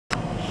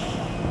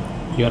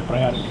your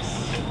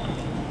priorities?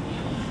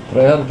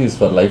 Priorities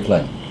for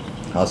LifeLine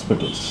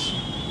Hospitals.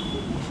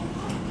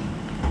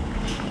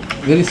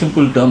 Very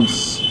simple terms: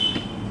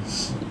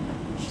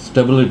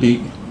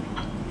 stability,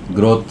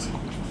 growth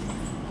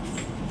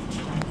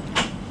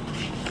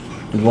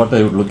is what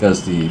I would look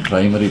as the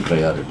primary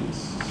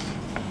priorities.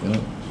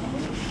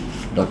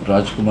 Dr.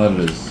 Rajkumar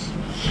is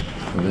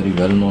a very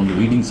well-known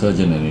leading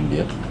surgeon in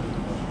India.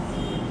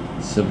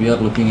 So we are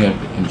looking at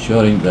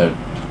ensuring that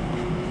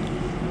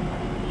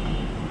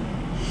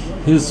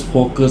his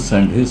focus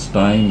and his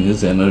time,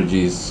 his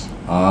energies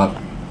are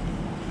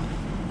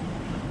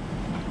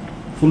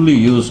fully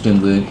used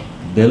in the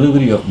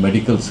delivery of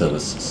medical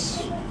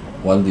services,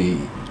 while the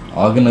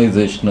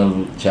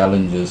organizational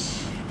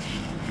challenges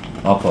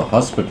of a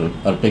hospital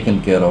are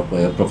taken care of by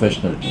a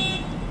professional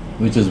team,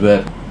 which is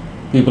where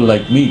people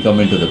like me come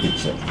into the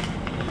picture.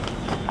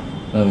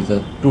 Now, it's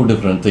two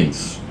different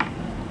things.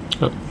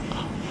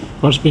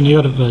 What's been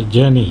your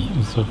journey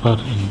so far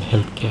in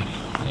healthcare?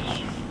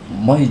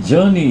 My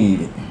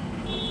journey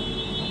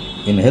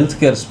in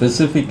healthcare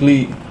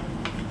specifically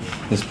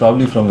is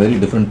probably from a very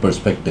different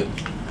perspective.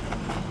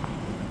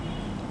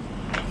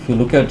 If you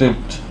look at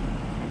it,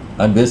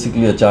 I'm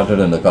basically a chartered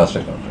and a cost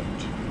accountant.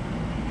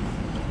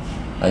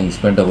 I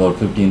spent about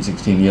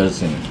 15-16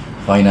 years in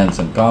finance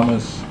and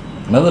commerce,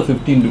 another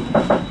 15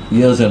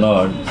 years and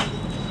odd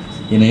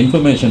in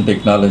information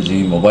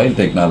technology, mobile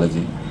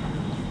technology,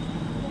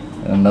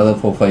 and another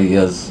 4-5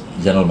 years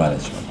general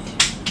management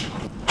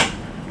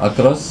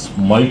across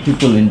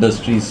multiple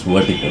industries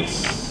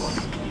verticals.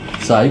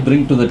 So I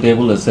bring to the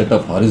table a set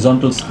of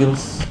horizontal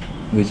skills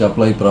which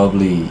apply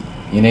probably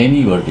in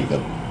any vertical.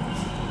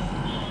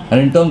 And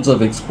in terms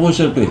of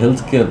exposure to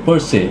healthcare per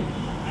se,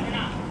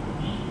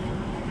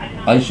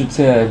 I should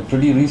say I am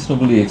pretty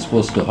reasonably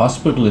exposed to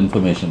hospital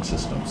information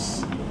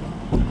systems.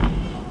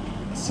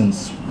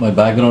 Since my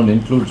background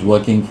includes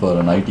working for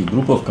an IT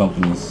group of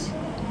companies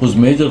whose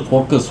major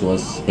focus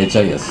was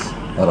HIS,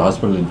 or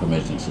hospital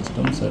information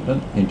systems, at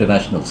an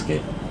international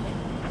scale.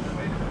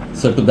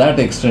 So to that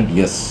extent,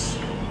 yes.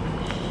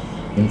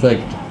 In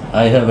fact,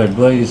 I have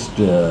advised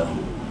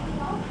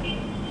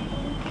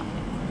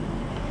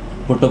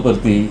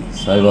Puttaparthi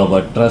Sai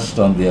Baba Trust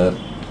on their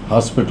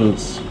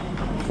hospitals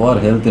for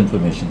health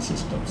information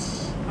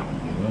systems.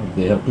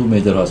 They have two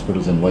major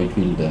hospitals in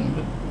Whitefield and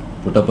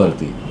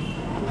Puttaparthi,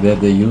 where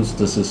they use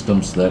the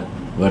systems that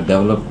were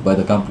developed by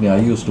the company I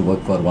used to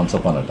work for once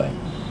upon a time.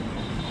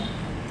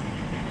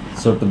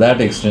 So to that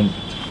extent,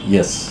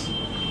 yes,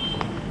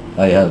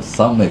 I have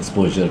some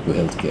exposure to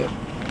healthcare.